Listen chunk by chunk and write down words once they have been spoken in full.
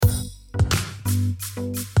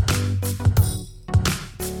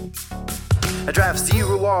I draft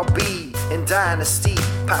 0 RB in Dynasty.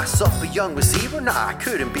 Pass up a young receiver? Nah,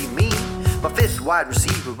 couldn't be me. My 5th wide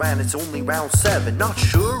receiver and it's only round 7. Not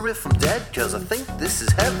sure if I'm dead, cause I think this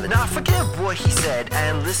is heaven. Now forget what he said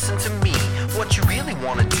and listen to me. What you really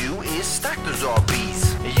wanna do is stack those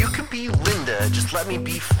RBs. You can be Linda, just let me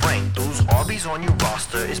be frank. Those RBs on your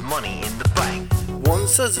roster is money in the bank. One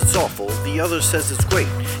says it's awful, the other says it's great.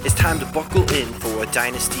 It's time to buckle in for a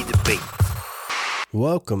Dynasty debate.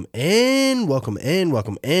 Welcome in,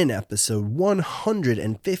 episode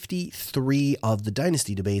 153 of the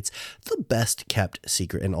Dynasty Debates, the best kept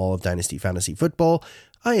secret in all of Dynasty Fantasy Football.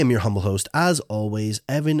 I am your humble host, as always,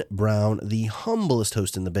 Evan Brown, the humblest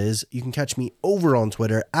host in the biz. You can catch me over on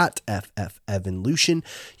Twitter at FFEvanLucian.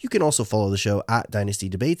 You can also follow the show at Dynasty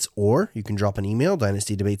Debates, or you can drop an email,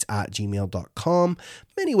 dynastydebates@gmail.com.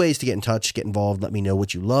 Many ways to get in touch, get involved, let me know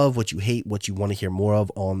what you love, what you hate, what you want to hear more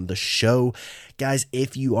of on the show. Guys,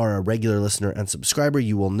 if you are a regular listener and subscriber,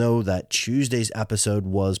 you will know that Tuesday's episode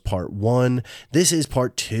was part 1. This is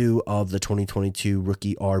part 2 of the 2022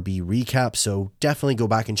 Rookie RB recap, so definitely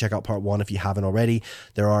go back and check out part 1 if you haven't already.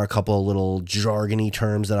 There are a couple of little jargony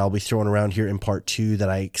terms that I'll be throwing around here in part 2 that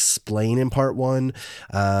I explain in part 1,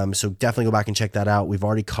 so definitely go back and check that out. We've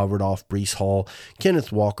already covered off Breece Hall,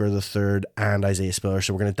 Kenneth Walker III, and Isaiah Spiller,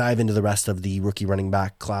 so we're going to dive into the rest of the rookie running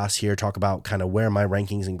back class here, talk about kind of where my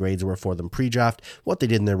rankings and grades were for them pre-draft, what they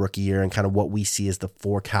did in their rookie year, and kind of what we see as the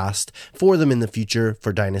forecast for them in the future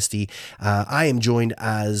for Dynasty. I am joined,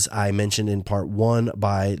 as I mentioned in part 1,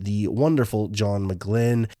 by the wonderful John McGlynn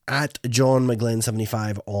at John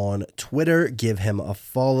McGlynn75 on Twitter. Give him a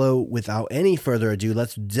follow. Without any further ado,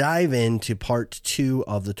 let's dive into part 2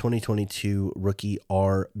 of the 2022 Rookie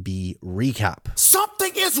RB recap.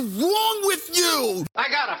 Something is wrong with you! I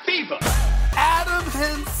got a fever! Adam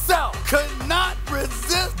himself could not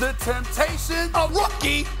resist the temptation of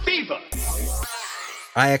rookie Fever!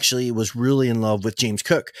 I actually was really in love with James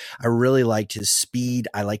Cook. I really liked his speed.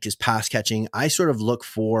 I liked his pass catching. I sort of look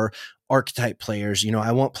for archetype players. You know,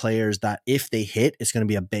 I want players that if they hit, it's going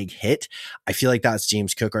to be a big hit. I feel like that's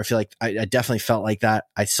James Cook, or I feel like I definitely felt like that.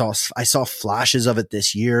 I saw flashes of it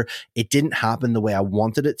this year. It didn't happen the way I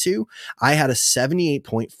wanted it to. I had a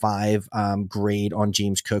 78.5 grade on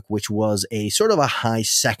James Cook, which was a sort of a high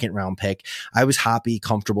second round pick. I was happy,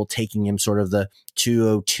 comfortable taking him sort of the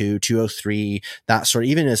 202, 203, that sort of,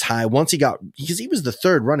 even as high once he got, because he was the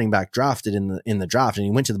 3rd running back drafted in the draft, and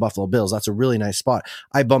he went to the Buffalo Bills. That's a really nice spot.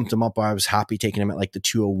 I bumped him up. I was happy taking him at like the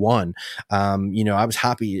 201. You know, I was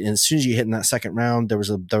happy. And as soon as you hit in that second round, there was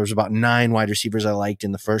about 9 wide receivers I liked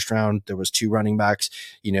in the first round. There was 2 running backs,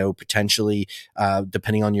 you know, potentially,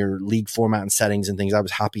 depending on your league format and settings and things. I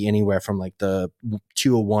was happy anywhere from like the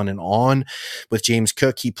 201 and on with James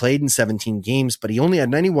Cook. He played in 17 games, but he only had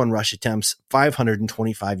 91 rush attempts,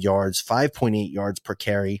 525 yards, 5.8 yards per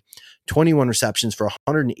carry, 21 receptions for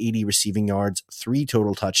 180 receiving yards, 3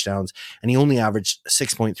 total touchdowns, and he only averaged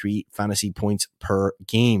 6.3 fantasy points per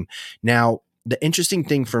game. Now, the interesting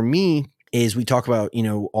thing for me is we talk about, you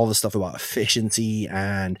know, all the stuff about efficiency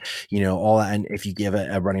and, you know, all that. And if you give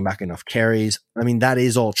a running back enough carries, I mean, that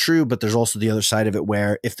is all true, but there's also the other side of it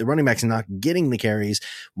where if the running back's not getting the carries,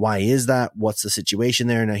 why is that? What's the situation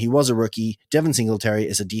there? Now, he was a rookie. Devin Singletary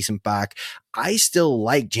is a decent back. I still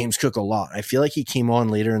like James Cook a lot. I feel like he came on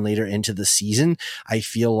later and later into the season. I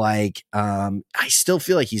feel like, I still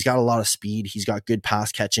feel like he's got a lot of speed. He's got good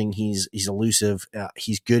pass catching. He's elusive.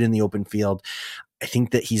 He's good in the open field. I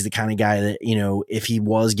think that he's the kind of guy that, you know, if he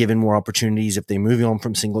was given more opportunities, if they move on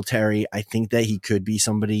from Singletary, I think that he could be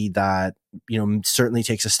somebody that, you know, certainly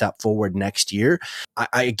takes a step forward next year.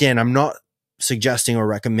 I'm not suggesting or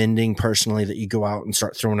recommending personally that you go out and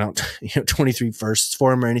start throwing out, you know, 23 firsts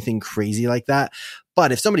for him or anything crazy like that.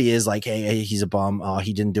 But if somebody is like, hey, he's a bum,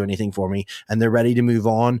 he didn't do anything for me, and they're ready to move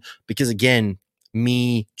on, because again,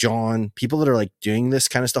 me, John, people that are like doing this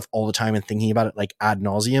kind of stuff all the time and thinking about it like ad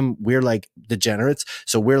nauseum, we're like degenerates.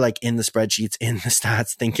 So we're like in the spreadsheets, in the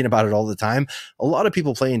stats, thinking about it all the time. A lot of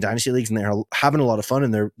people play in dynasty leagues and they're having a lot of fun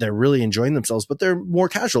and they're really enjoying themselves, but they're more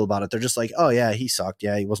casual about it. They're just like, oh yeah, he sucked.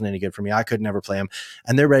 Yeah, he wasn't any good for me. I could never play him.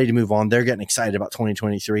 And they're ready to move on. They're getting excited about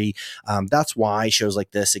 2023. That's why shows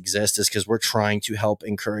like this exist, is because we're trying to help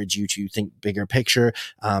encourage you to think bigger picture,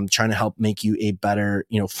 trying to help make you a better,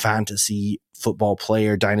 you know, fantasy football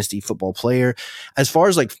player, dynasty football player. As far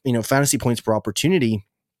as like, you know, fantasy points per opportunity,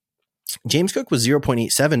 James Cook was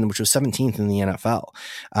 0.87, which was 17th in the NFL.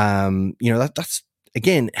 You know, that's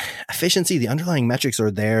again, efficiency, the underlying metrics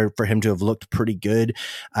are there for him to have looked pretty good.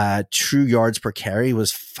 True yards per carry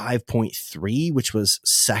was 5.3, which was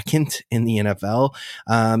second in the NFL.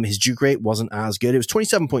 His juke rate wasn't as good. It was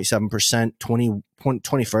 27.7%,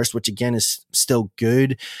 21st, which again is still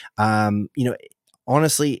good.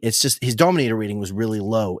 Honestly, it's just his dominator rating was really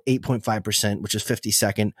low, 8.5%, which is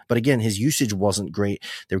 52nd. But again, his usage wasn't great.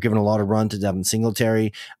 They were giving a lot of run to Devin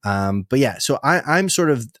Singletary. But yeah, so I'm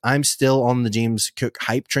still on the James Cook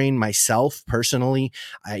hype train myself personally.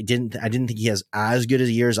 I didn't think he has as good as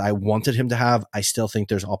a year as I wanted him to have. I still think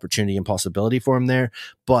there's opportunity and possibility for him there.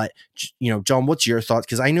 But John, what's your thoughts?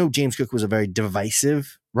 Because I know James Cook was a very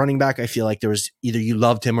divisive running back. I feel like there was either you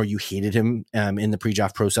loved him or you hated him in the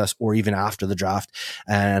pre-draft process or even after the draft.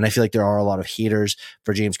 And I feel like there are a lot of haters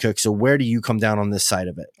for James Cook. So where do you come down on this side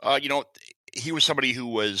of it? He was somebody who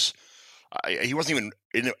was, he wasn't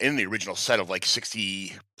even in the original set of like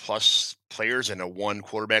 60 plus players in a one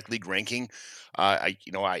quarterback league ranking.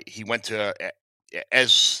 He went to,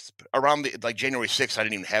 as around January 6th, I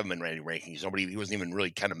didn't even have him in any rankings. He wasn't even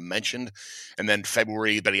really kind of mentioned. And then by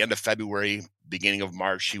the end of February, beginning of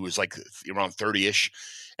March, he was like around 30-ish.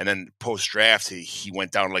 And then post draft, he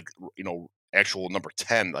went down actual number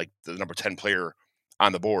 10, like the number 10 player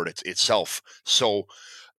on the board itself. So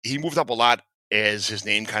he moved up a lot as his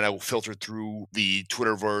name kind of filtered through the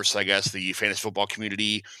Twitterverse, I guess, the fantasy football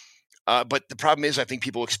community. But the problem is, I think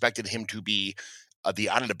people expected him to be the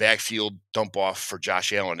out of the backfield dump off for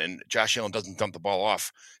Josh Allen, and Josh Allen doesn't dump the ball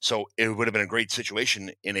off. So it would have been a great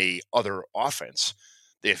situation in a other offense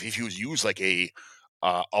if he was used like a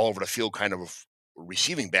all over the field kind of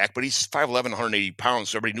receiving back. But he's 5'11", 180 pounds,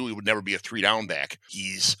 so everybody knew he would never be a 3-down back.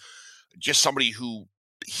 He's just somebody who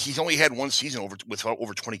he's only had one season with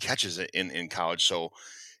over 20 catches in college, so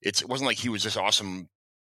it wasn't like he was this awesome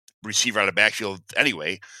receiver out of the backfield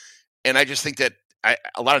anyway. And I just think that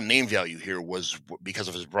a lot of name value here was because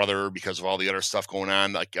of his brother, because of all the other stuff going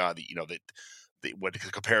on, like what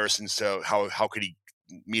comparisons to how could he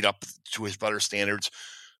meet up to his brother's standards.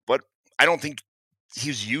 But I don't think he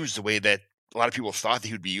was used the way that a lot of people thought that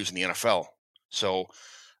he would be used in the NFL. So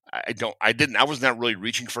I was not really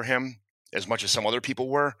reaching for him as much as some other people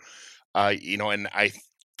were, and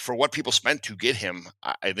for what people spent to get him,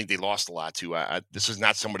 I think they lost a lot too. This is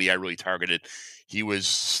not somebody I really targeted. He was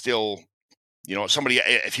still, somebody,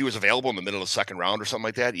 if he was available in the middle of the second round or something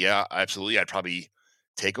like that, yeah, absolutely, I'd probably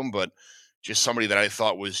take him. But just somebody that I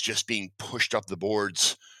thought was just being pushed up the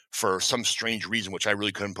boards for some strange reason, which I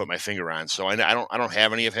really couldn't put my finger on. So I don't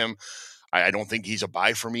have any of him. I don't think he's a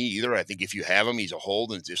buy for me either. I think if you have him, he's a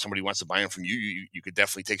hold. And if somebody wants to buy him from you, you could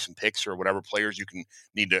definitely take some picks or whatever players you can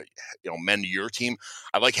need to, mend your team.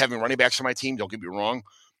 I like having running backs on my team. Don't get me wrong,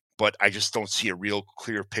 but I just don't see a real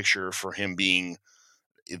clear picture for him being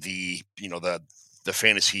the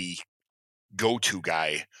fantasy go-to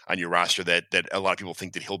guy on your roster that a lot of people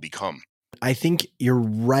think that he'll become. I think you're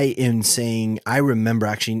right in saying, I remember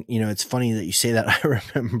actually, it's funny that you say that. I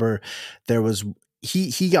remember there was,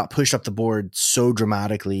 he got pushed up the board so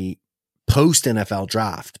dramatically post NFL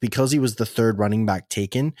draft because he was the third running back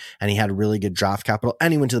taken and he had really good draft capital,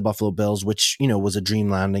 and he went to the Buffalo Bills, which, was a dream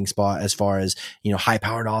landing spot as far as, high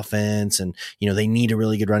powered offense and, they need a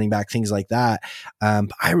really good running back, things like that.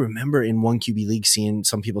 I remember in one QB league seeing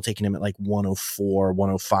some people taking him at like 104,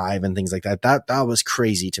 105 and things like that. That was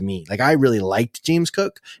crazy to me. Like I really liked James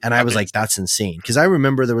Cook and I was like, that's insane. Cause I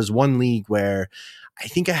remember there was one league where I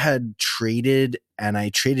think I had traded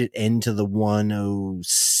into the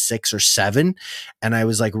 106 or 7. And I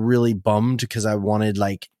was like really bummed because I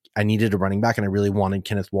needed a running back and I really wanted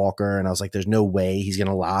Kenneth Walker. And I was like, there's no way he's going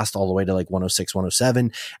to last all the way to like 106,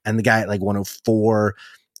 107. And the guy at like 104,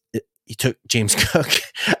 he took James Cook.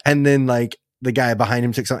 And then like the guy behind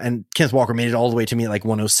him took some, and Kenneth Walker made it all the way to me at like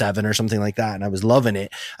 107 or something like that. And I was loving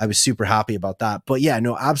it. I was super happy about that. But yeah,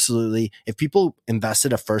 no, absolutely. If people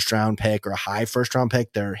invested a first round pick or a high first round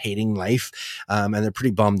pick, they're hating life. And they're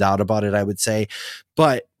pretty bummed out about it, I would say.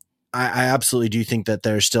 But I absolutely do think that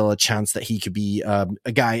there's still a chance that he could be a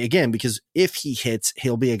guy again, because if he hits,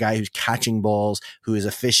 he'll be a guy who's catching balls, who is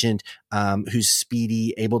efficient, who's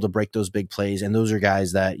speedy, able to break those big plays. And those are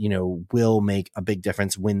guys that, will make a big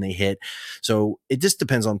difference when they hit. So it just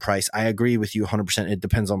depends on price. I agree with you 100%. It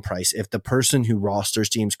depends on price. If the person who rosters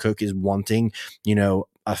James Cook is wanting,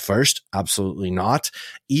 a first, absolutely not.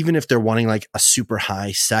 Even if they're wanting like a super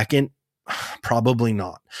high second, probably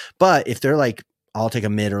not. But if they're like, I'll take a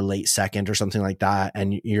mid or late second or something like that,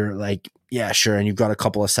 and you're like, yeah, sure, and you've got a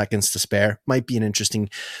couple of seconds to spare, might be an interesting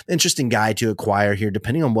guy to acquire here,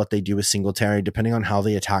 depending on what they do with Singletary, depending on how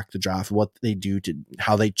they attack the draft, what they do to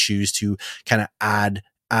how they choose to kind of add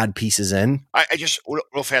add pieces in. I just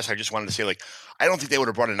real fast. I just wanted to say, like, I don't think they would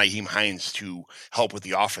have brought in Nyheim Hines to help with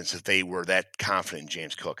the offense if they were that confident in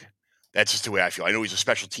James Cook. That's just the way I feel. I know he's a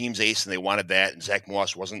special teams ace, and they wanted that. And Zach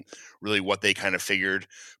Moss wasn't really what they kind of figured.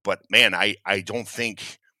 But man, I don't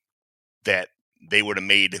think that they would have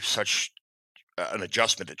made such an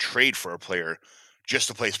adjustment to trade for a player just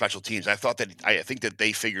to play special teams. I think that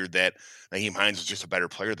they figured that Nyheim Hines is just a better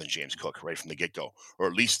player than James Cook right from the get-go, or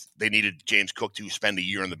at least they needed James Cook to spend a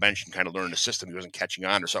year on the bench and kind of learn the system. He wasn't catching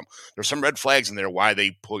on or something. There's some red flags in there why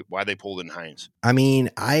they pulled in Hines. I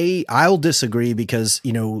mean, I'll disagree because,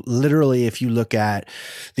 literally if you look at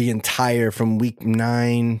the entire from week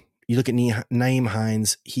 9, you look at Nyheim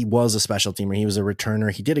Hines, he was a special teamer. He was a returner.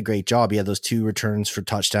 He did a great job. He had those 2 returns for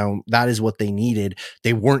touchdown. That is what they needed.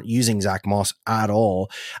 They weren't using Zach Moss at all.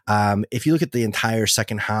 If you look at the entire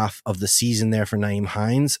second half of the season there for Nyheim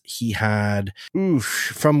Hines, he had,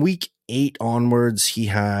 from week 8 onwards, he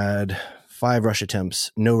had 5 rush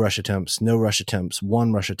attempts, no rush attempts, no rush attempts,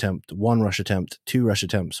 1 rush attempt, 1 rush attempt, 2 rush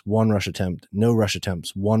attempts, 1 rush attempt, no rush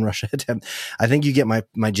attempts, 1 rush attempt. I think you get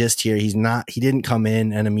my gist here. He didn't come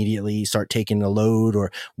in and immediately start taking the load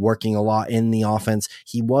or working a lot in the offense.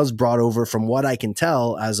 He was brought over, from what I can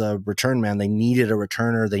tell, as a return man. They needed a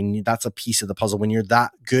returner. That's a piece of the puzzle. When you're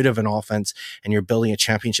that good of an offense and you're building a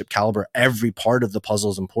championship caliber, every part of the puzzle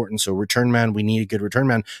is important. So return man, we need a good return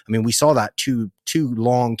man. I mean, we saw that two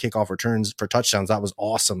long kickoff returns for touchdowns. That was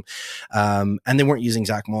awesome. And they weren't using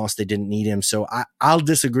Zach Moss. They didn't need him. So I'll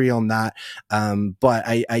disagree on that. But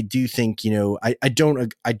I do think, I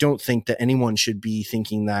don't think that anyone should be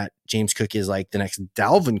thinking that James Cook is like the next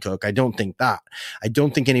Dalvin Cook. I don't think that. I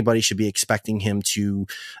don't think anybody should be expecting him to,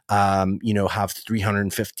 have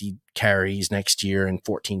 350 carries next year and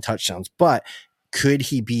 14 touchdowns. But could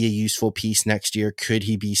he be a useful piece next year? Could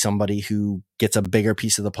he be somebody who gets a bigger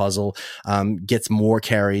piece of the puzzle, gets more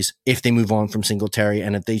carries if they move on from Singletary,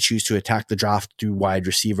 and if they choose to attack the draft through wide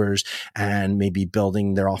receivers and maybe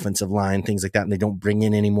building their offensive line, things like that, and they don't bring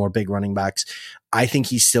in any more big running backs? I think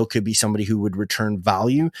he still could be somebody who would return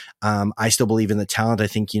value. I still believe in the talent. I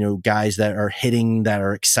think, guys that are hitting, that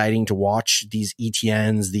are exciting to watch, these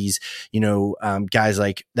ETNs, these, guys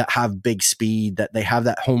like that have big speed, that they have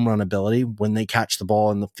that home run ability. When they catch the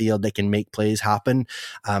ball in the field, they can make plays happen.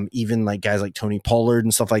 Even like guys like Tony Pollard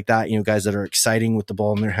and stuff like that, guys that are exciting with the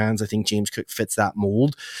ball in their hands. I think James Cook fits that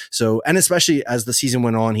mold. So, and especially as the season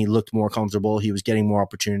went on, he looked more comfortable. He was getting more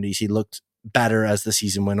opportunities. He looked better as the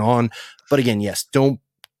season went on. But again, yes, don't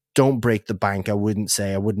break the bank. I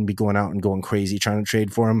wouldn't be going out and going crazy trying to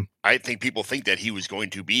trade for him. I think people think that he was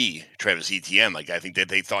going to be Travis Etienne. Like, I think that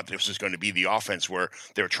they thought this was going to be the offense where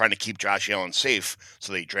they were trying to keep Josh Allen safe,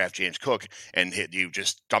 so they draft James Cook and you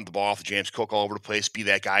just dump the ball off of James Cook all over the place, be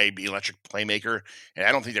that guy, be electric playmaker. And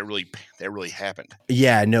I don't think that really happened.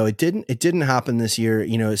 Yeah, no, it didn't happen this year.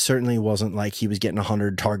 It certainly wasn't like he was getting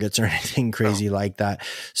 100 targets or anything crazy like that.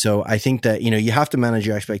 So I think that, you have to manage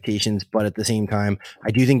your expectations, but at the same time,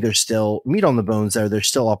 I do think there's still meat on the bones there. There's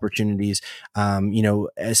still opportunities,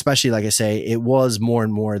 especially like I say, it was more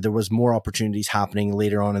and more, there was more opportunities happening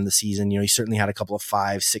later on in the season. He certainly had a couple of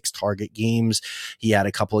 5-6 target games. He had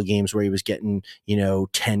a couple of games where he was getting,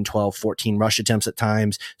 10, 12, 14 rush attempts at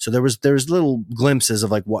times. So there was little glimpses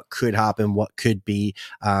of like what could happen, what could be,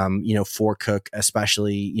 for Cook,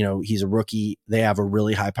 especially, he's a rookie. They have a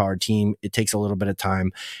really high powered team. It takes a little bit of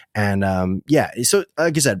time. And, so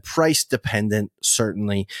like I said, price dependent,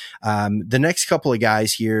 certainly. The next couple of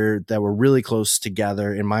guys here that were really close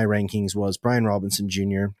together in my rankings was Brian Robinson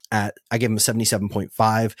Jr. I gave him a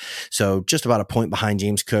 77.5. So just about a point behind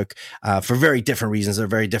James Cook, for very different reasons. They're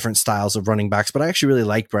very different styles of running backs, but I actually really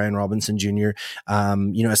liked Brian Robinson Jr.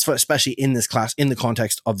 Especially in this class, in the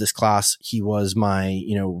context of this class, he was my,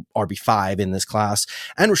 RB5 in this class.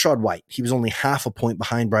 And Rachaad White, he was only half a point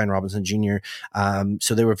behind Brian Robinson Jr.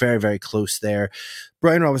 So they were very, very close there.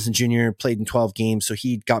 Brian Robinson Jr. played in 12 games, so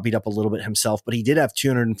he got beat up a little bit himself, but he did have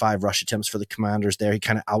 205 rush attempts for the Commanders there. He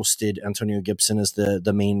kind of ousted Antonio Gibson as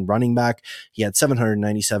the main running back. He had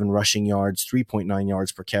 797 rushing yards, 3.9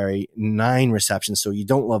 yards per carry, 9 receptions, so you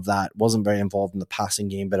don't love that. Wasn't very involved in the passing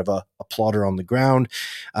game, bit of a plotter on the ground.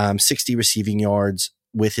 60 receiving yards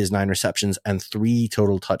with his 9 receptions and 3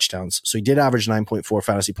 total touchdowns. So he did average 9.4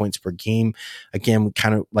 fantasy points per game. Again,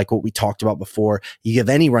 kind of like what we talked about before, you give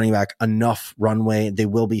any running back enough runway, they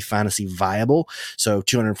will be fantasy viable. So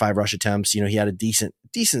 205 rush attempts, he had a decent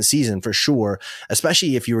season for sure,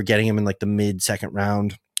 especially if you were getting him in like the mid second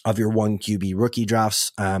round. of your 1 QB rookie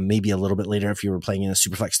drafts, maybe a little bit later if you were playing in a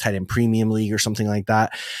Superflex tight end premium league or something like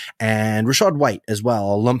that. And Rachaad White as well.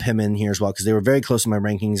 I'll lump him in here as well because they were very close in my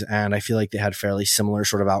rankings, and I feel like they had fairly similar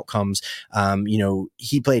sort of outcomes.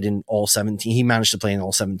 He played in all 17. He managed to play in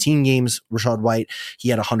all 17 games, Rachaad White. He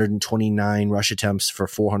had 129 rush attempts for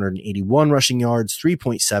 481 rushing yards,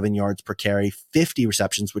 3.7 yards per carry, 50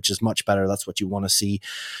 receptions, which is much better. That's what you want to see.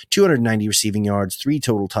 290 receiving yards, 3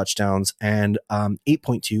 total touchdowns, and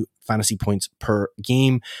 8.2 fantasy points per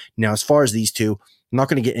game. Now, as far as these two, I'm not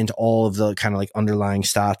going to get into all of the kind of like underlying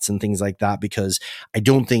stats and things like that because I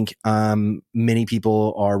don't think many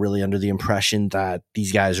people are really under the impression that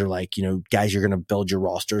these guys are like, guys you're going to build your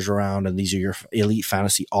rosters around and these are your elite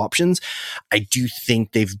fantasy options. I do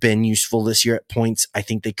think they've been useful this year at points. I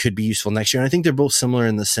think they could be useful next year. And I think they're both similar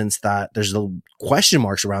in the sense that there's the question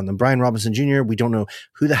marks around them. Brian Robinson Jr., we don't know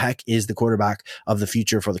who the heck is the quarterback of the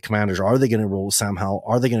future for the Commanders. Are they going to roll Sam Howell?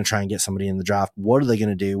 Are they going to try and get somebody in the draft? What are they going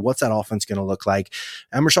to do? What's that offense going to look like?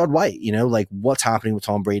 And Rachaad White, what's happening with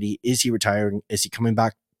Tom Brady? Is he retiring? Is he coming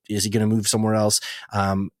back? Is he going to move somewhere else?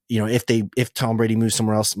 If Tom Brady moves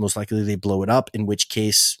somewhere else, most likely they blow it up, in which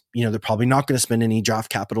case, they're probably not going to spend any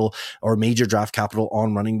draft capital or major draft capital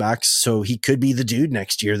on running backs. So he could be the dude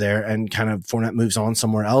next year there, and kind of Fournette moves on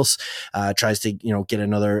somewhere else, tries to, get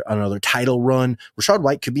another title run. Rachaad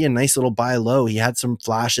White could be a nice little buy low. He had some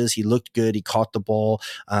flashes. He looked good. He caught the ball.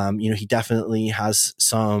 He definitely has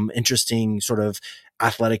some interesting sort of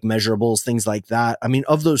athletic measurables, things like that. I mean,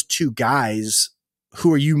 of those two guys,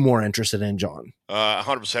 who are you more interested in, John?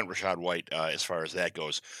 100% Rachaad White, as far as that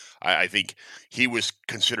goes. I think he was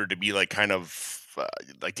considered to be like kind of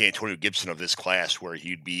like the Antonio Gibson of this class, where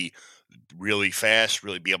he'd be really fast,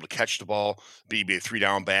 really be able to catch the ball, be a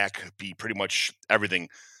 3-down back, be pretty much everything.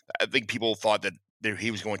 I think people thought that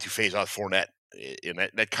he was going to phase out Fournette, and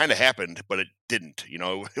that kind of happened, but it didn't.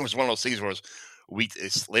 It was one of those things where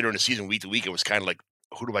it's later in the season, week to week, it was kind of like,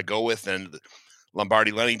 who do I go with? And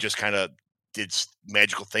Lombardi Lenny just kind of did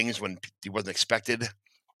magical things when he wasn't expected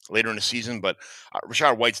later in the season. But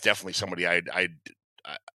Rachaad White's definitely somebody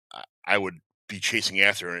I would be chasing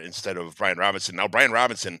after instead of Brian Robinson. Now, Brian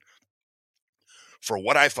Robinson, for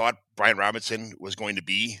what I thought Brian Robinson was going to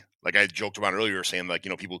be, like I joked about earlier, saying like,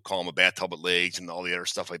 people call him a bathtub at legs and all the other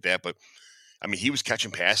stuff like that. But I mean, he was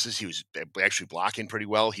catching passes. He was actually blocking pretty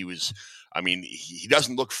well. He was, he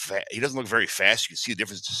doesn't look he doesn't look very fast. You can see the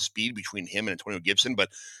difference in speed between him and Antonio Gibson, but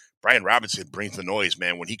Brian Robinson brings the noise,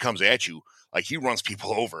 man. When he comes at you, like, he runs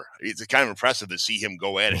people over. It's kind of impressive to see him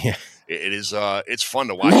go at it. Yeah. It is. It's fun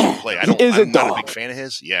to watch him play. I'm not a big fan of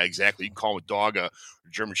his. Yeah, exactly. You can call him a dog, a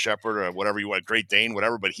German Shepherd, or whatever you want, Great Dane,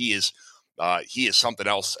 whatever. But he is something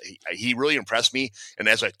else. He really impressed me. And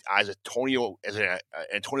as an Antonio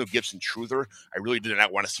Gibson truther, I really did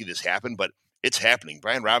not want to see this happen, but it's happening.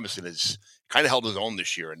 Brian Robinson has kind of held his own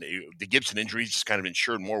this year, and the Gibson injuries just kind of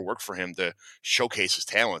ensured more work for him to showcase his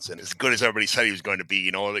talents. And as good as everybody said he was going to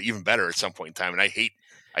be, even better at some point in time. And I hate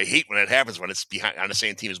when that happens, when it's behind on the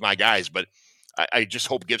same team as my guys. But I just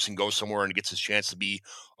hope Gibson goes somewhere and gets his chance to be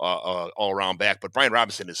all around back. But Brian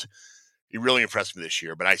Robinson he really impressed me this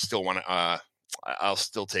year. But I still want to. I'll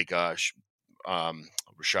still take Rachaad.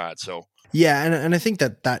 So yeah, and I think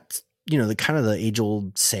that's the kind of the age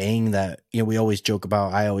old saying that, we always joke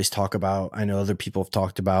about, I always talk about, I know other people have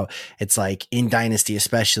talked about. It's like in Dynasty,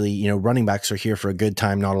 especially, running backs are here for a good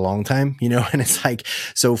time, not a long time, and it's like,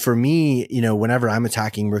 so for me, whenever I'm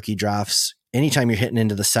attacking rookie drafts, anytime you're hitting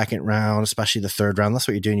into the second round, especially the third round, that's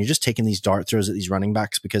what you're doing. You're just taking these dart throws at these running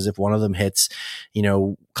backs, because if one of them hits,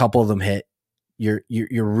 a couple of them hit, you're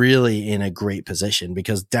really in a great position,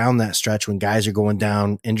 because down that stretch, when guys are going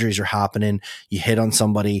down, injuries are happening, you hit on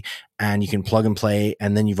somebody and you can plug and play,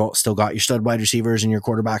 and then you've still got your stud wide receivers and your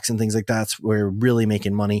quarterbacks and things like that. That's where you're really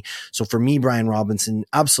making money. So for me, Brian Robinson,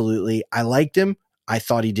 absolutely. I liked him. I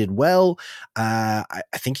thought he did well. I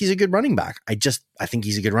think he's a good running back. I think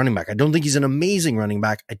he's a good running back. I don't think he's an amazing running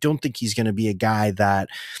back. I don't think he's going to be a guy that,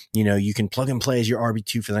 you can plug and play as your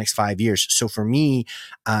RB2 for the next 5 years. So for me,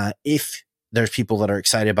 if there's people that are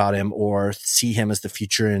excited about him or see him as the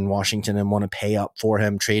future in Washington and want to pay up for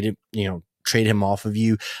him, trade him off of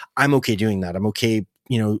you, I'm okay doing that. I'm okay,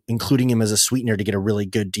 including him as a sweetener to get a really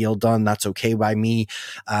good deal done. That's okay by me.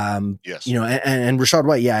 Yes. And Rachaad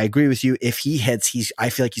White, yeah, I agree with you. If he hits, I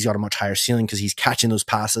feel like he's got a much higher ceiling because he's catching those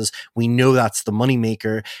passes. We know that's the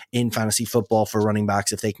moneymaker in fantasy football for running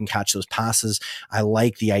backs, if they can catch those passes. I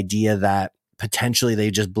like the idea that potentially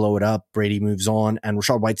they just blow it up. Brady moves on and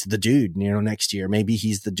Rachaad White's the dude, next year. Maybe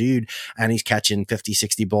he's the dude and he's catching 50,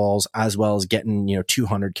 60 balls as well as getting,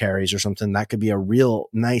 200 carries or something. That could be a real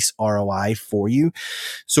nice ROI for you.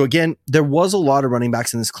 So again, there was a lot of running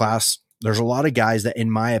backs in this class. There's a lot of guys that,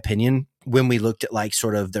 in my opinion, when we looked at like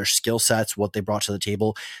sort of their skill sets, what they brought to the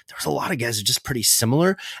table, there was a lot of guys that are just pretty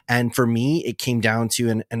similar. And for me, it came down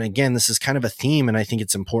to, and again, this is kind of a theme, and I think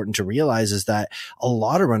it's important to realize is that a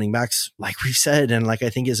lot of running backs, like we've said, and like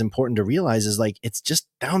I think is important to realize is like, it's just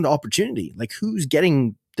down to opportunity. Like who's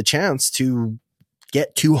getting the chance to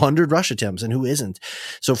get 200 rush attempts and who isn't.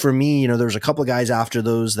 So for me, there was a couple of guys after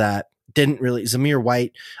those that didn't really. Zamir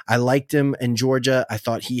White, I liked him in Georgia. I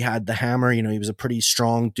thought he had the hammer. He was a pretty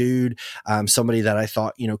strong dude, somebody that I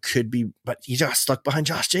thought, could be, but he got stuck behind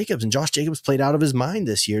Josh Jacobs, and Josh Jacobs played out of his mind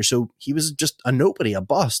this year. So he was just a nobody, a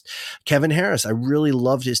bust. Kevin Harris, I really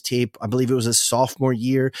loved his tape. I believe it was his sophomore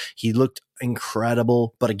year. He looked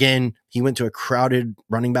incredible, but again, he went to a crowded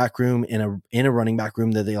running back room in a running back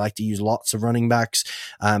room that they like to use lots of running backs.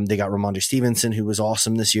 They got Ramondre Stevenson, who was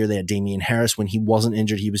awesome this year. They had Damian Harris. When he wasn't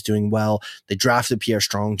injured, he was doing well. They drafted Pierre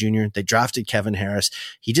Strong Jr. They drafted Kevin Harris.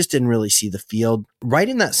 He just didn't really see the field. Right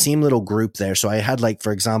in that same little group there. So I had like,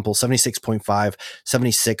 for example, 76.5,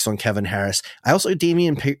 76 on Kevin Harris. I also had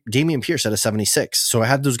Damian Pierce at a 76. So I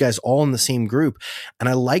had those guys all in the same group. And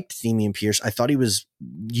I liked Damian Pierce. I thought he was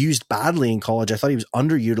used badly in college. I thought he was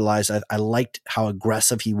underutilized. I liked how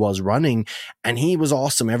aggressive he was running, and he was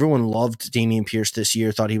awesome. Everyone loved Damian Pierce this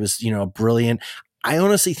year, thought he was, brilliant. I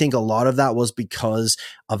honestly think a lot of that was because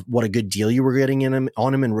of what a good deal you were getting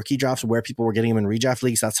on him in rookie drafts, where people were getting him in redraft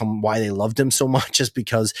leagues. That's why they loved him so much, just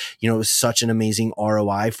because, it was such an amazing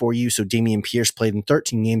ROI for you. So Damian Pierce played in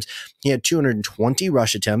 13 games. He had 220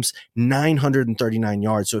 rush attempts, 939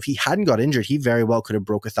 yards. So if he hadn't got injured, he very well could have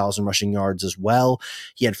broke 1,000 rushing yards as well.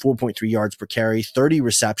 He had 4.3 yards per carry, 30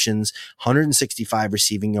 receptions, 165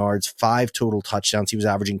 receiving yards, 5 total touchdowns. He was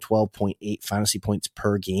averaging 12.8 fantasy points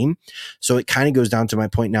per game. So it kind of goes down to my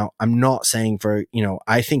point. Now, I'm not saying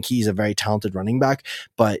I think he's a very talented running back,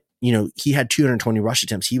 but he had 220 rush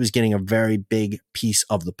attempts. He was getting a very big piece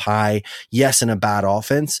of the pie. Yes, in a bad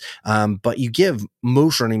offense. But you give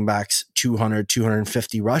most running backs 200,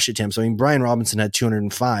 250 rush attempts. I mean, Brian Robinson had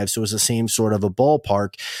 205. So it was the same sort of a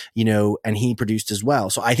ballpark, and he produced as well.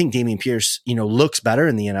 So I think Damian Pierce, looks better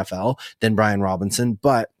in the NFL than Brian Robinson,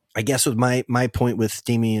 but I guess with my point with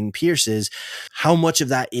Damian Pierce is how much of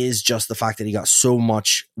that is just the fact that he got so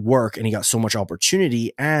much work and he got so much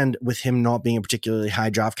opportunity, and with him not being a particularly high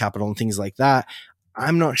draft capital and things like that,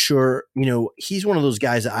 I'm not sure, he's one of those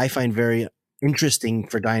guys that I find very interesting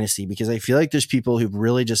for Dynasty, because I feel like there's people who've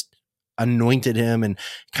really just anointed him and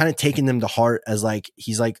kind of taken them to heart as like,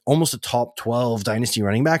 he's like almost a top 12 Dynasty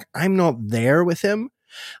running back. I'm not there with him.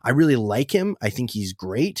 I really like him. I think he's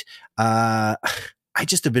great. I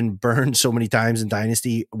just have been burned so many times in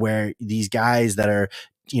Dynasty where these guys that are,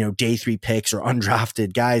 day 3 picks or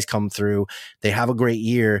undrafted guys come through. They have a great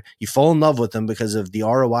year. You fall in love with them because of the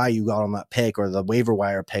ROI you got on that pick or the waiver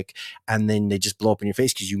wire pick. And then they just blow up in your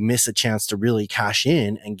face because you miss a chance to really cash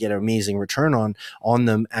in and get an amazing return on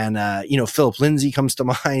them. And, Philip Lindsay comes to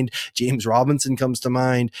mind. James Robinson comes to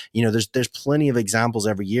mind. There's plenty of examples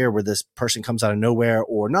every year where this person comes out of nowhere,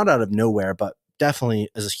 or not out of nowhere, but definitely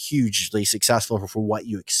is hugely successful for what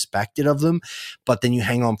you expected of them, but then you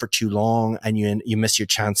hang on for too long and you miss your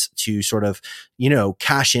chance to sort of,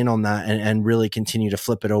 cash in on that and really continue to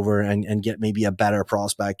flip it over and get maybe a better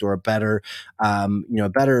prospect or a better, a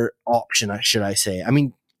better option, should I say. I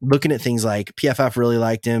mean, looking at things like PFF really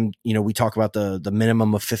liked him. We talk about the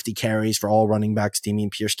minimum of 50 carries for all running backs. Damian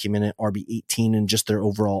Pierce came in at RB 18 in just their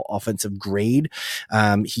overall offensive grade.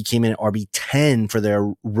 He came in at RB 10 for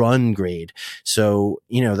their run grade. So,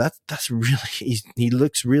 that's really, he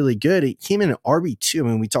looks really good. He came in at RB 2. I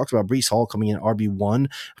mean, we talked about Breece Hall coming in at RB 1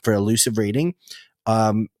 for elusive rating.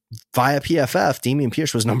 Via PFF, Damian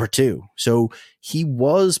Pierce was number 2. So he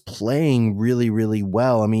was playing really, really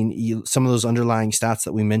well. I mean, some of those underlying stats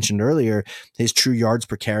that we mentioned earlier, his true yards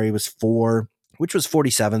per carry was 4, which was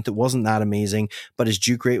 47th. It wasn't that amazing, but his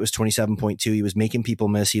juke rate was 27.2. He was making people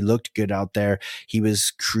miss. He looked good out there. He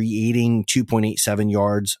was creating 2.87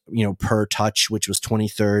 yards, per touch, which was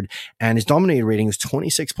 23rd. And his dominated rating was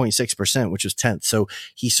 26.6%, which was 10th. So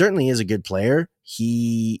he certainly is a good player.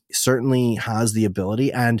 He certainly has the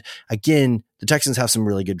ability. And again, the Texans have some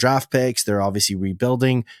really good draft picks. They're obviously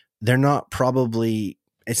rebuilding. They're not probably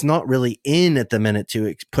it's not really in at the minute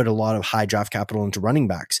to put a lot of high draft capital into running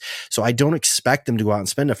backs. So I don't expect them to go out and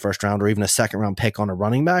spend a first round or even a second round pick on a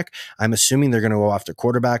running back. I'm assuming they're going to go after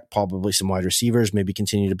quarterback, probably some wide receivers, maybe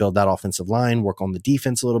continue to build that offensive line, work on the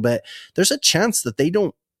defense a little bit. There's a chance that they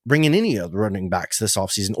don't bring in any of the running backs this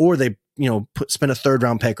offseason, or they, spend a third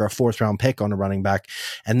round pick or a fourth round pick on a running back.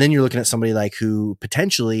 And then you're looking at somebody like who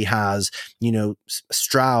potentially has,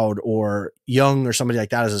 Stroud or Young or somebody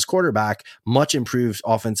like that as his quarterback, much improved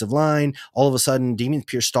offensive line. All of a sudden, Dameon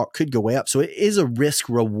Pierce stock could go way up. So it is a risk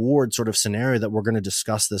reward sort of scenario that we're going to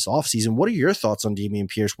discuss this offseason. What are your thoughts on Dameon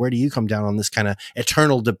Pierce? Where do you come down on this kind of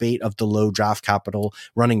eternal debate of the low draft capital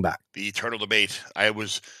running back? The eternal debate.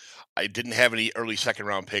 I didn't have any early second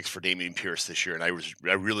round picks for Dameon Pierce this year, and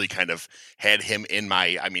I really kind of had him in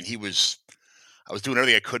my. I was doing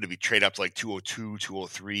everything I could to be trade up to like 202,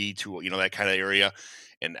 203, that kind of area,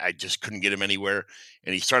 and I just couldn't get him anywhere.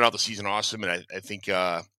 And he started out the season awesome, and I think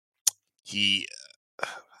a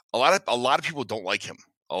lot of people don't like him.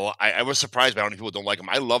 I was surprised by how many people don't like him.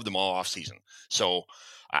 I loved him all off season, so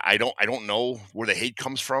I don't know where the hate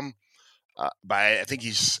comes from. But I think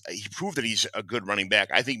he proved that he's a good running back.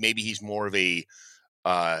 I think maybe he's more of a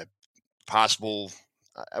possible.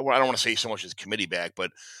 I don't want to say so much as committee back, but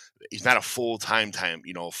he's not a full-time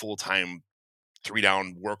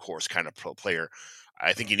 3-down workhorse kind of player.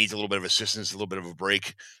 I think he needs a little bit of assistance, a little bit of a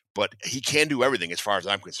break, but he can do everything as far as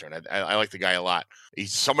I'm concerned. I like the guy a lot.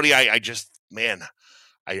 He's somebody I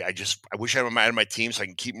wish I had him on my team so I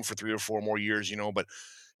can keep him for 3 or 4 more years, but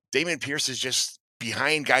Dameon Pierce is just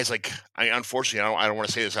behind guys like, unfortunately, I don't want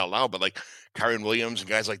to say this out loud, but like Kyren Williams and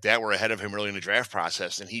guys like that were ahead of him early in the draft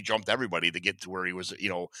process, and he jumped everybody to get to where he was,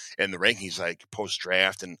 in the rankings, like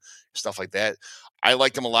post-draft and stuff like that. I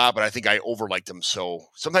liked him a lot, but I think I overliked him. So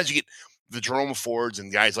sometimes you get the Jerome Fords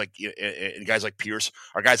and guys like Pierce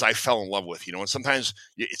are guys I fell in love with, and sometimes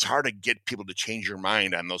it's hard to get people to change your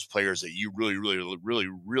mind on those players that you really, really, really,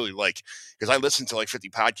 really like. Because I listen to like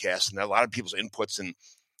 50 podcasts and a lot of people's inputs, and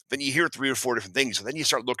then you hear 3 or 4 different things. And then you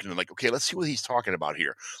start looking and like, okay, let's see what he's talking about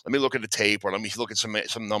here. Let me look at the tape, or let me look at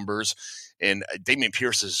some numbers. And Dameon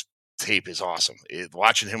Pierce's tape is awesome.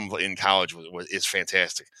 Watching him in college is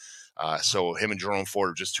fantastic. So him and Jerome Ford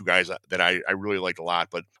are just 2 guys that I really liked a lot.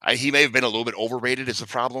 But he may have been a little bit overrated is the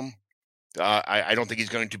problem. I don't think he's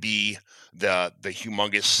going to be the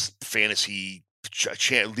humongous fantasy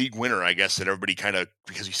league winner, I guess, that everybody kind of,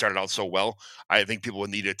 because he started out so well. I think people would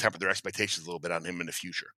need to temper their expectations a little bit on him in the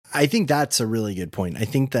future. I think that's a really good point. I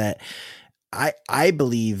think that I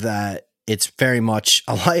believe that it's very much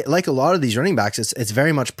like a lot of these running backs. It's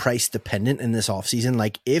very much price dependent in this offseason.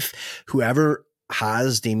 Like if whoever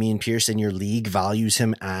has Dameon Pierce in your league values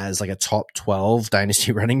him as like a top 12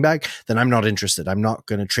 dynasty running back, then I'm not interested. I'm not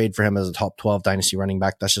going to trade for him as a top 12 dynasty running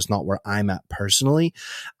back. That's just not where I'm at personally.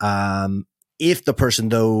 If the person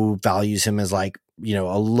though values him as like,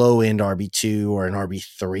 a low end RB2 or an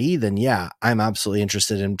RB3, then yeah, I'm absolutely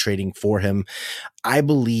interested in trading for him. I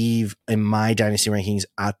believe in my dynasty rankings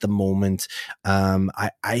at the moment,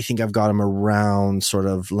 I think I've got him around sort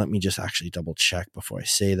of, let me just actually double check before I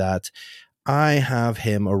say that. I have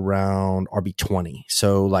him around RB20.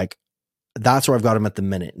 So like, that's where I've got him at the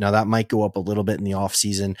minute. Now that might go up a little bit in the off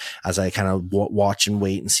season as I kind of watch and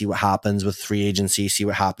wait and see what happens with free agency, see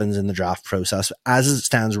what happens in the draft process. As it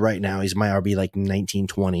stands right now, he's my RB like 19,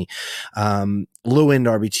 20. Low end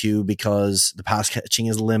RB2 because the pass catching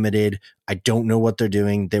is limited. I don't know what they're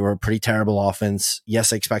doing. They were a pretty terrible offense.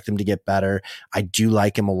 Yes, I expect them to get better. I do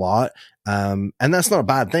like him a lot. And that's not a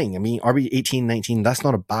bad thing. I mean, RB 18, 19, that's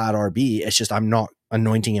not a bad RB. It's just I'm not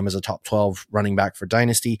anointing him as a top 12 running back for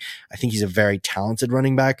Dynasty. I think he's a very talented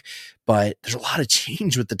running back, but there's a lot of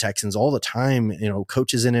change with the Texans all the time.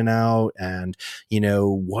 Coaches in and out, and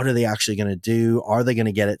what are they actually going to do? Are they going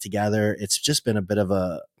to get it together? It's just been a bit of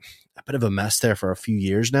a mess there for a few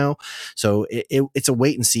years now. So it's a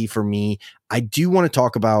wait and see for me. I do want to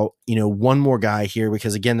talk about, one more guy here,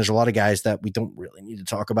 because again, there's a lot of guys that we don't really need to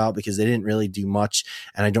talk about because they didn't really do much,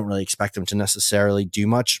 and I don't really expect them to necessarily do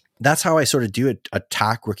much. That's how I sort of do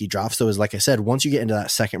attack rookie drafts, though, is like I said, once you get into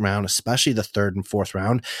that second round, especially the third and fourth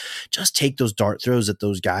round, just take those dart throws at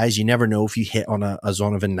those guys. You never know if you hit on a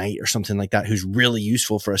Zonovan Knight or something like that, who's really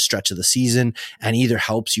useful for a stretch of the season and either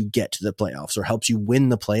helps you get to the playoffs or helps you win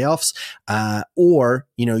the playoffs, or,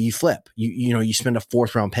 you flip. You spend a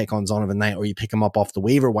fourth round pick on Zonovan Knight, or you pick him up off the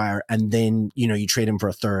waiver wire, and then, you trade him for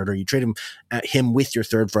a third, or you trade him with your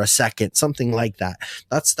third for a second, something like that.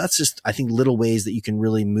 That's just, I think, little ways that you can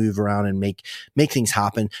really move move around and make things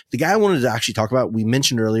happen. The guy I wanted to actually talk about, we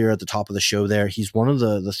mentioned earlier at the top of the show there, he's one of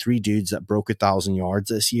the three dudes that broke 1,000 yards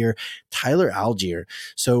this year, Tyler Algier.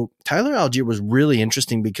 So Tyler Algier was really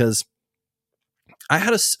interesting because I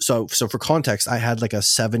had so for context, I had like a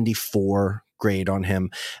 74 grade on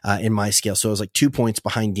him in my scale. So it was like 2 points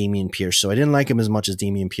behind Dameon Pierce. So I didn't like him as much as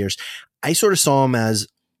Dameon Pierce. I sort of saw him as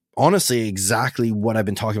honestly exactly what I've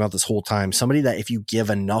been talking about this whole time. Somebody that if you give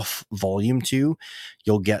enough volume to,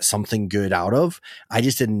 you'll get something good out of. I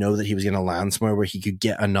just didn't know that he was going to land somewhere where he could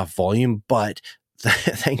get enough volume, but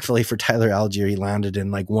thankfully for Tyler Algier, he landed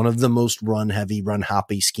in like one of the most run heavy, run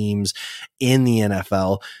happy schemes in the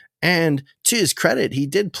NFL. And to his credit, he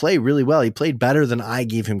did play really well. He played better than I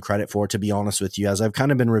gave him credit for, to be honest with you. As I've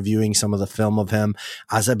kind of been reviewing some of the film of him,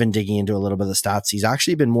 as I've been digging into a little bit of the stats, he's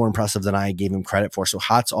actually been more impressive than I gave him credit for. So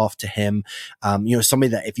hats off to him.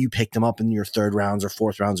 Somebody that if you picked him up in your third rounds or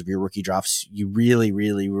fourth rounds of your rookie drafts, you really,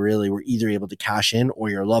 really, really were either able to cash in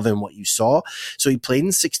or you're loving what you saw. So he played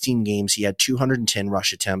in 16 games. He had 210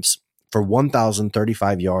 rush attempts for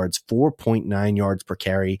 1,035 yards, 4.9 yards per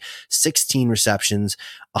carry, 16 receptions,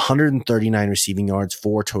 139 receiving yards,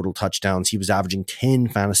 4 total touchdowns. He was averaging 10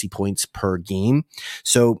 fantasy points per game.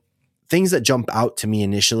 So things that jump out to me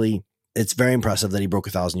initially, it's very impressive that he broke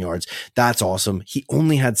 1,000 yards. That's awesome. He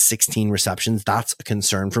only had 16 receptions. That's a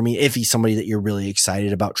concern for me. If he's somebody that you're really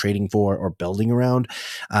excited about trading for or building around,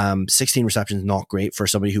 16 receptions, not great for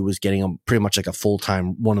somebody who was getting pretty much like a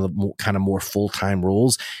full-time, one of the kind of more full-time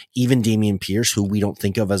roles. Even Dameon Pierce, who we don't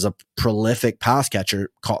think of as a prolific pass catcher,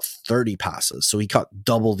 caught 30 passes. So he caught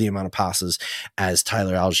double the amount of passes as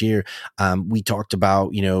Tyler Algier. We talked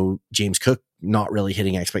about, James Cook not really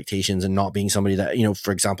hitting expectations and not being somebody that,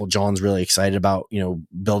 for example, John's really excited about,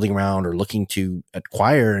 building around or looking to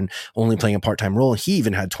acquire and only playing a part-time role. He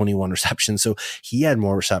even had 21 receptions. So he had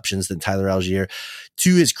more receptions than Tyler Algier.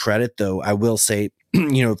 To his credit, though, I will say,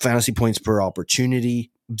 fantasy points per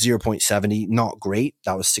opportunity, 0.70, not great.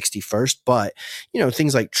 That was 61st, but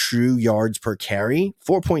things like true yards per carry,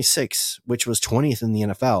 4.6, which was 20th in the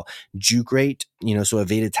NFL. Juke rate, so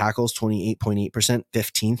evaded tackles, 28.8%,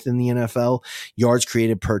 15th in the NFL. Yards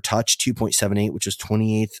created per touch, 2.78, which was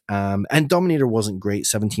 28th. And Dominator wasn't great,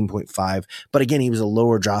 17.5. But again, he was a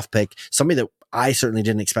lower draft pick, somebody that I certainly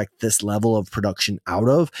didn't expect this level of production out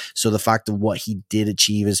of. So the fact of what he did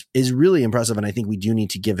achieve is really impressive. And I think we do need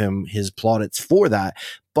to give him his plaudits for that.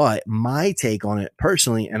 But my take on it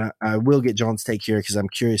personally, and I will get John's take here because I'm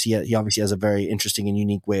curious. He obviously has a very interesting and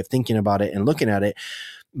unique way of thinking about it and looking at it.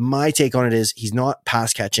 My take on it is he's not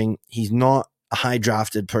pass catching. He's not a high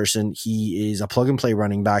drafted person. He is a plug and play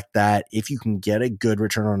running back that if you can get a good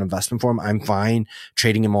return on investment for him, I'm fine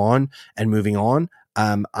trading him on and moving on.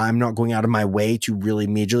 I'm not going out of my way to really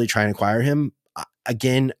majorly try and acquire him.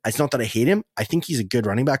 Again, it's not that I hate him. I think he's a good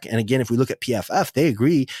running back. And again, if we look at PFF, they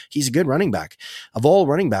agree he's a good running back. Of all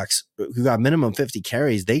running backs who got minimum 50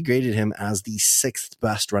 carries, they graded him as the 6th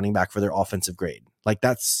best running back for their offensive grade. Like,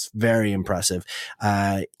 that's very impressive.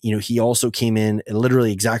 He also came in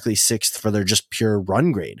literally exactly 6th for their just pure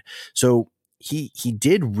run grade. So he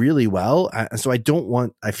did really well. So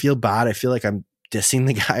I feel bad. I feel like I'm dissing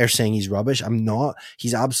the guy or saying he's rubbish. I'm not.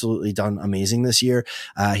 He's absolutely done amazing this year.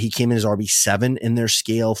 He came in as RB7 in their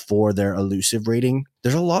scale for their elusive rating.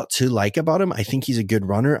 There's a lot to like about him. I think he's a good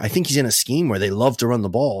runner. I think he's in a scheme where they love to run the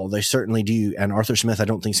ball. They certainly do. And Arthur Smith, I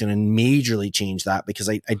don't think is going to majorly change that because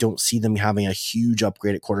I don't see them having a huge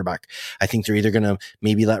upgrade at quarterback. I think they're either going to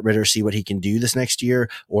maybe let Ritter see what he can do this next year,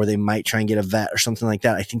 or they might try and get a vet or something like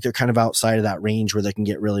that. I think they're kind of outside of that range where they can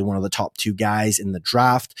get really one of the top 2 guys in the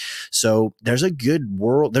draft. So there's a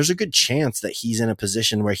good chance that he's in a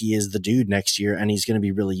position where he is the dude next year and he's going to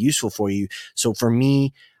be really useful for you. So for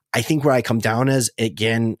me, I think where I come down is,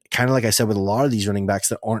 again, kind of like I said with a lot of these running backs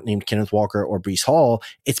that aren't named Kenneth Walker or Breece Hall,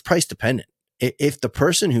 it's price dependent. If the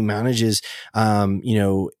person who manages, Tyler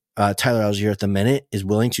Algier at the minute is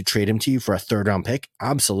willing to trade him to you for a 3rd round pick,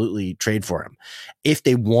 absolutely trade for him. If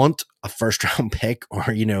they want a 1st round pick or,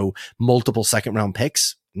 multiple 2nd round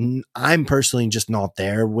picks, I'm personally just not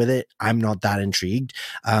there with it. I'm not that intrigued.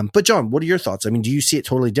 But John, what are your thoughts? I mean, do you see it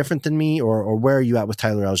totally different than me, or where are you at with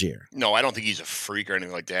Tyler Algier? No, I don't think he's a freak or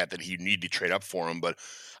anything like that you need to trade up for him. But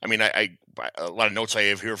I mean, I a lot of notes I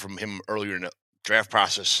have here from him earlier in the draft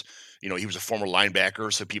process, he was a former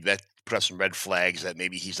linebacker. So people that put up some red flags that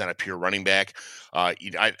maybe he's not a pure running back. I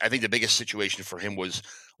think the biggest situation for him was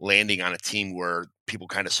landing on a team where people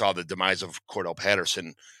kind of saw the demise of Cordell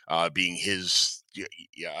Patterson being his,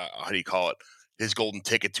 how do you call it? His golden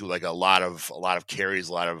ticket to like a lot of carries,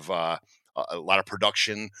 a lot of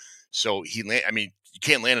production. So you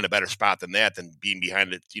can't land in a better spot than that, than being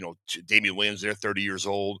behind it. Damian Williams, they're 30 years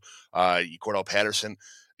old. Cordell Patterson.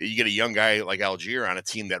 You get a young guy like Algier on a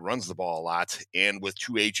team that runs the ball a lot, and with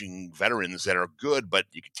two aging veterans that are good, but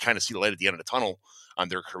you can kind of see the light at the end of the tunnel on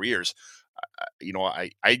their careers.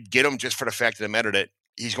 I get him just for the fact of the matter that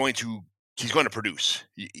he's going to produce.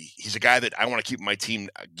 He's a guy that I want to keep my team,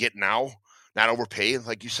 get now, not overpay,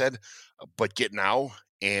 like you said, but get now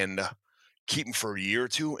and keep him for a year or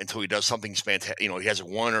two until he does something fantastic. He has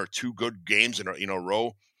one or two good games in a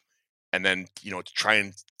row, and then to try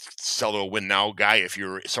and sell to a win now guy if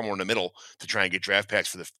you're somewhere in the middle to try and get draft picks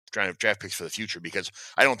for the future. Because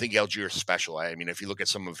I don't think Algier is special. I mean, if you look at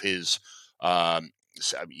some of his,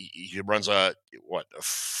 he runs a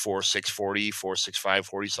 4.6 40, 4.65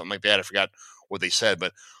 40, something like that. I forgot what they said,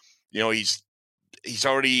 but he's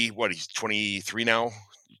already he's 23 now,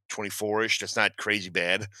 24ish. That's not crazy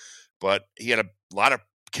bad, but he had a lot of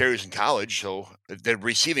carries in college, so the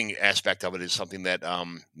receiving aspect of it is something that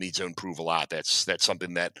needs to improve a lot. That's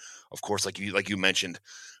something that, of course, like you mentioned,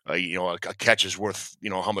 a catch is worth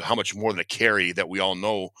how much more than a carry, that we all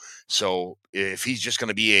know. So if he's just going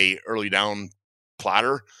to be a early down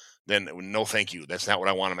plotter, then no, thank you. That's not what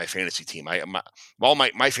I want on my fantasy team. All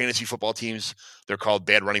my fantasy football teams, they're called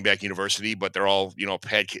Bad Running Back University, but they're all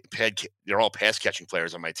they're all pass catching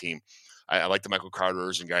players on my team. I like the Michael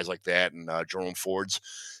Carters and guys like that, and Jerome Fords.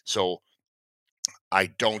 So I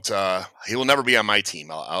don't. He will never be on my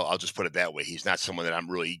team. I'll just put it that way. He's not someone that I'm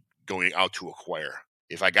really going out to acquire.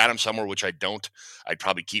 If I got him somewhere, which I don't, I'd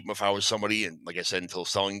probably keep him if I was somebody. And like I said, until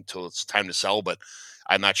it's time to sell. But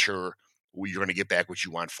I'm not sure you're going to get back what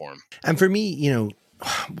you want for him. And for me,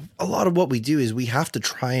 a lot of what we do is we have to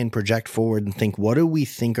try and project forward and think, what do we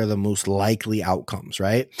think are the most likely outcomes,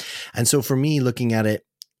 right? And so for me, looking at it,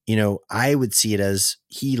 I would see it as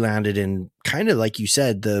he landed in kind of, like you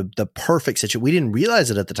said, the perfect situation. We didn't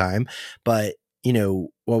realize it at the time, but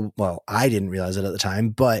I didn't realize it at the time,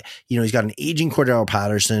 but he's got an aging Cordell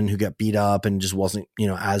Patterson who got beat up and just wasn't,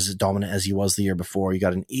 as dominant as he was the year before. You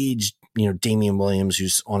got an aged, Damian Williams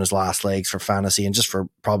who's on his last legs for fantasy and just for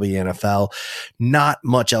probably the NFL. Not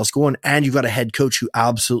much else going. And you've got a head coach who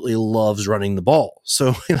absolutely loves running the ball.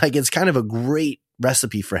 So it's kind of a great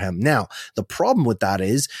recipe for him. Now, the problem with that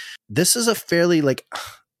is this is a fairly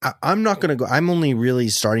I'm not going to go. I'm only really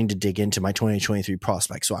starting to dig into my 2023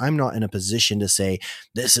 prospects. So I'm not in a position to say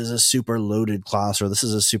this is a super loaded class or this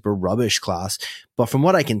is a super rubbish class. But from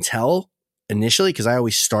what I can tell initially, because I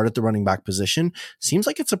always start at the running back position, seems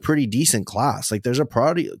like it's a pretty decent class. There's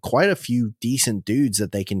quite a few decent dudes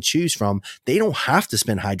that they can choose from. They don't have to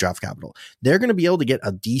spend high draft capital. They're going to be able to get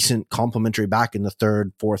a decent complimentary back in the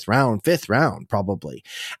 3rd, 4th round, 5th round, probably.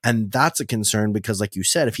 And that's a concern because, like you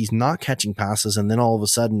said, if he's not catching passes and then all of a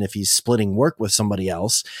sudden, if he's splitting work with somebody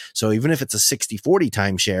else, so even if it's a 60-40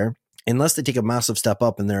 timeshare, unless they take a massive step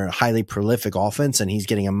up and they're a highly prolific offense and he's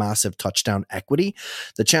getting a massive touchdown equity,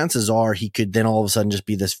 the chances are he could then all of a sudden just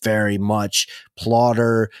be this very much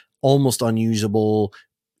plotter, almost unusable,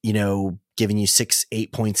 giving you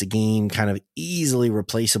 6-8 points a game, kind of easily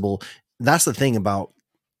replaceable. That's the thing about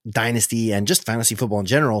dynasty and just fantasy football in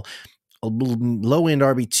general. Low end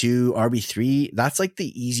RB2, RB3, that's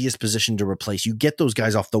the easiest position to replace. You get those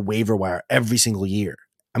guys off the waiver wire every single year.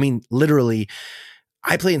 I mean, literally,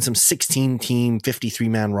 I play in some 16-team,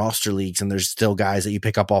 53-man roster leagues, and there's still guys that you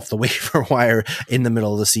pick up off the waiver wire in the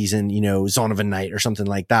middle of the season, Zonovan Knight or something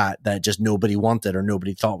like that just nobody wanted or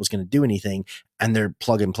nobody thought was going to do anything, and they're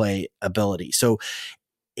plug-and-play ability. So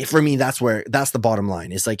for me, that's the bottom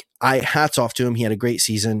line. Is hats off to him. He had a great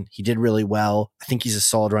season. He did really well. I think he's a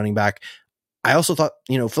solid running back. I also thought,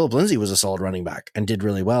 Philip Lindsay was a solid running back and did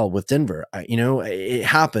really well with Denver. It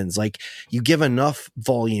happens. You give enough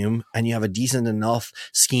volume and you have a decent enough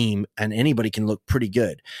scheme and anybody can look pretty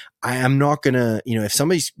good. I am not going to, if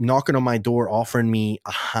somebody's knocking on my door offering me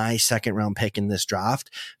a high 2nd round pick in this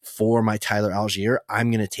draft for my Tyler Algier,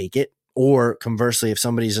 I'm going to take it. Or conversely, if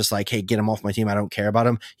somebody's just hey, get him off my team, I don't care about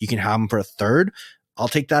him, you can have him for a 3rd, I'll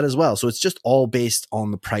take that as well. So it's just all based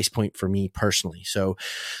on the price point for me personally. So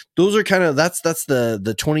those are kind of, that's the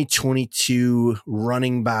 2022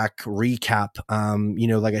 running back recap.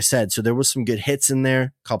 Like I said, so there was some good hits in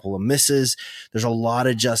there, a couple of misses. There's a lot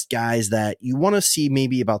of just guys that you want to see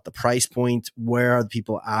maybe about the price point. Where are the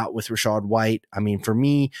people at with Rachaad White? I mean, for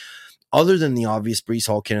me, other than the obvious Breece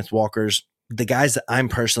Hall, Kenneth Walkers, the guys that I'm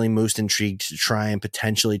personally most intrigued to try and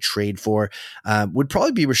potentially trade for would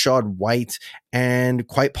probably be Rachaad White and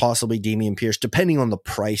quite possibly Dameon Pierce, depending on the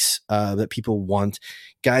price that people want.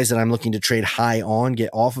 Guys that I'm looking to trade high on,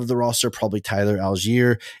 get off of the roster, probably Tyler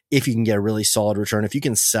Algier, if you can get a really solid return. If you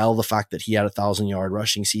can sell the fact that he had a 1,000-yard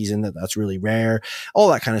rushing season, that's really rare, all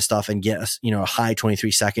that kind of stuff, and get a high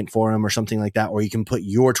 23 second for him or something like that, or you can put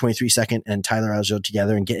your 23 second and Tyler Algier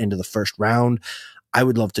together and get into the first round. I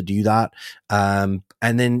would love to do that. And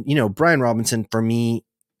then, Brian Robinson, for me,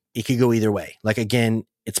 it could go either way. Like, again,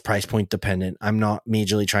 it's price point dependent. I'm not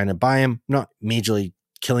majorly trying to buy him, not majorly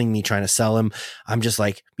killing me trying to sell him. I'm just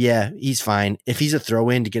like, yeah, he's fine. If he's a throw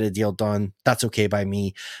in to get a deal done, that's okay by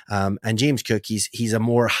me. And James Cook, he's a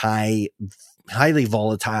more highly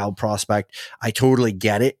volatile prospect. I totally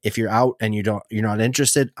get it. If you're out and you're not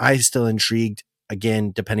interested, I'm still intrigued.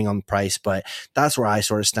 Again, depending on the price, but that's where I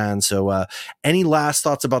sort of stand. So any last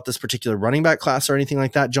thoughts about this particular running back class or anything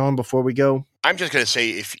like that, John, before we go? I'm just going to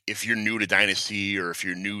say, if you're new to Dynasty, or if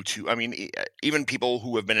you're new to, even people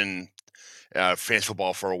who have been in fantasy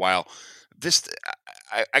football for a while,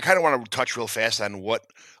 I kind of want to touch real fast on what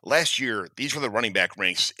last year, these were the running back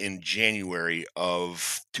ranks in January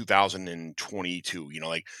of 2022.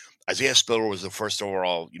 Like Isaiah Spiller was the first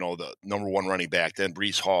overall, the number one running back, then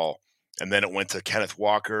Breece Hall. And then it went to Kenneth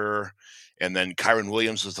Walker, and then Kyron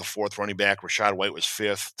Williams was the fourth running back. Rachaad White was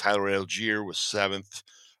fifth. Tyler Algier was seventh.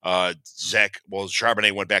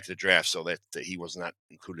 Charbonnet went back to the draft, so that he was not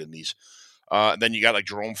included in these. Then you got like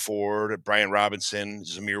Jerome Ford, Brian Robinson,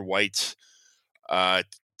 Zamir White,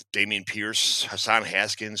 Dameon Pierce, Hassan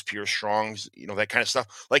Haskins, Pierce Strong, that kind of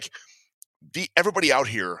stuff. Like everybody out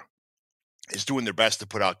here is doing their best to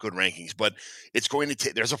put out good rankings, but it's going to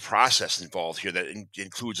take, there's a process involved here that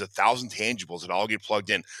includes 1,000 tangibles that all get plugged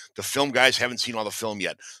in. The film guys haven't seen all the film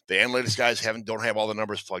yet. The analytics guys don't have all the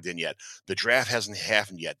numbers plugged in yet. The draft hasn't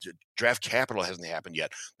happened yet. Draft capital hasn't happened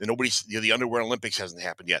yet. The Underwear Olympics hasn't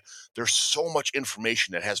happened yet. There's so much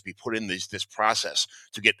information that has to be put in this process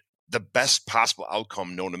to get the best possible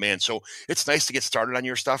outcome known to man. So it's nice to get started on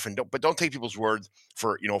your stuff, but don't take people's word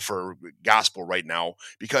for gospel right now,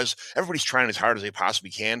 because everybody's trying as hard as they possibly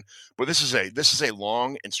can. But this is a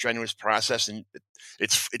long and strenuous process, and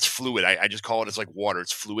it's fluid. I just call it, it's like water.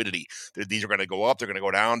 It's fluidity. These are going to go up, they're going to go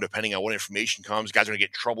down depending on what information comes. Guys are going to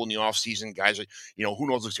get in trouble in the off season. Guys are, who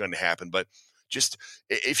knows what's going to happen. But just,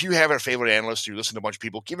 if you have a favorite analyst, or you listen to a bunch of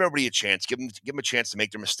people, give everybody a chance. Give them a chance to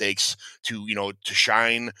make their mistakes, to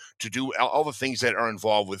shine, to do all the things that are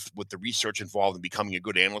involved with the research involved in becoming a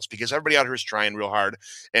good analyst. Because everybody out here is trying real hard,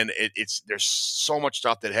 and there's so much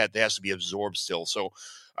stuff that has to be absorbed still. So,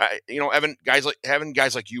 Evan, having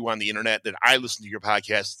guys like you on the internet, that I listen to your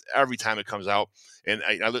podcast every time it comes out, and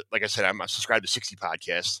like I said, I'm subscribed to 60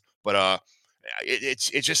 podcasts, but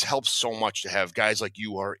it just helps so much to have guys like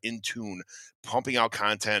you who are in tune, pumping out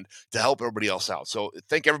content to help everybody else out. So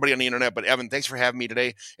thank everybody on the internet. But Evan, thanks for having me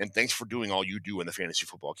today, and thanks for doing all you do in the fantasy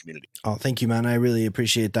football community. Oh, thank you, man. I really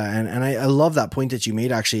appreciate that. And I love that point that you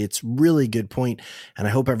made. Actually, it's really good point. And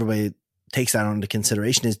I hope everybody takes that into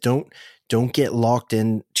consideration, is don't get locked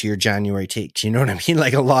into your January takes. You know what I mean?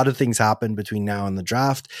 Like, a lot of things happen between now and the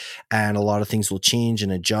draft, and a lot of things will change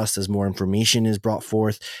and adjust as more information is brought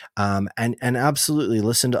forth. And absolutely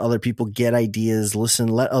listen to other people, get ideas,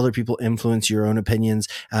 let other people influence your own opinions,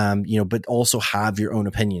 but also have your own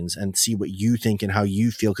opinions and see what you think and how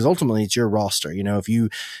you feel. Cause ultimately it's your roster. If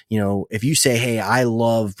you say, hey, I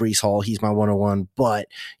love Breece Hall, he's my 101, but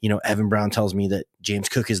Evan Brown tells me that James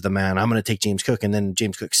Cook is the man, I'm going to take James Cook, and then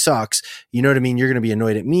James Cook sucks. You know what I mean? You're going to be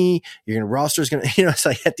annoyed at me. Roster's going to, it's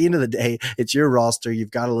like, at the end of the day, it's your roster.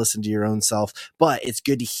 You've got to listen to your own self, but it's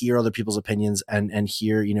good to hear other people's opinions and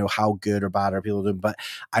hear, how good or bad are people doing. But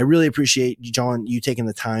I really appreciate, John, you taking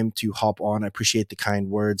the time to hop on. I appreciate the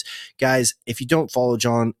kind words. Guys, if you don't follow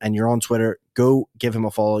John and you're on Twitter, go give him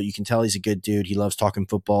a follow. You can tell he's a good dude. He loves talking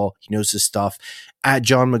football. He knows his stuff. At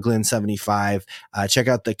John McGlynn 75. Check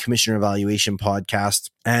out the Commissioner Evaluation podcast,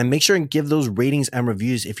 and make sure and give those ratings and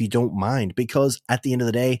reviews if you don't mind, because at the end of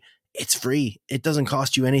the day, it's free. It doesn't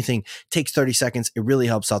cost you anything. It takes 30 seconds. It really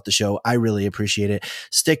helps out the show. I really appreciate it.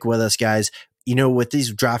 Stick with us, guys. With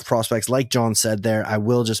these draft prospects, like John said there, I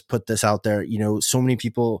will just put this out there. So many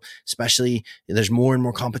people, especially, there's more and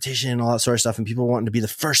more competition and all that sort of stuff, and people wanting to be the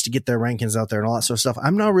first to get their rankings out there and all that sort of stuff.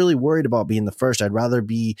 I'm not really worried about being the first. I'd rather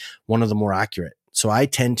be one of the more accurate. So I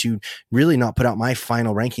tend to really not put out my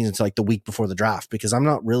final rankings until like the week before the draft, because I'm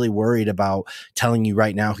not really worried about telling you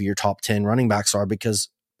right now who your top 10 running backs are, because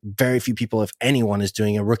very few people, if anyone, is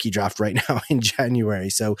doing a rookie draft right now in January.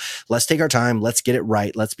 So let's take our time. Let's get it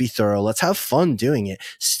right. Let's be thorough. Let's have fun doing it.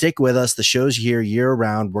 Stick with us. The show's here year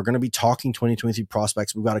round. We're going to be talking 2023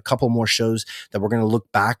 prospects. We've got a couple more shows that we're going to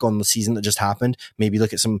look back on the season that just happened. Maybe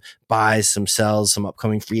look at some buys, some sells, some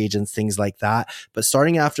upcoming free agents, things like that. But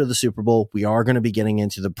starting after the Super Bowl, we are going to be getting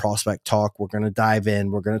into the prospect talk. We're going to dive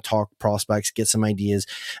in. We're going to talk prospects, get some ideas.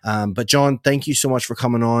 But John, thank you so much for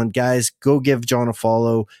coming on. Guys, go give John a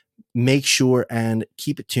follow. Make sure and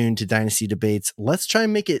keep it tuned to Dynasty Debates. Let's try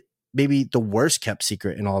and make it maybe the worst kept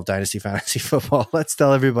secret in all of Dynasty Fantasy Football. Let's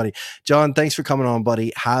tell everybody. John, thanks for coming on,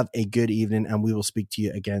 buddy. Have a good evening, and we will speak to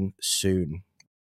you again soon.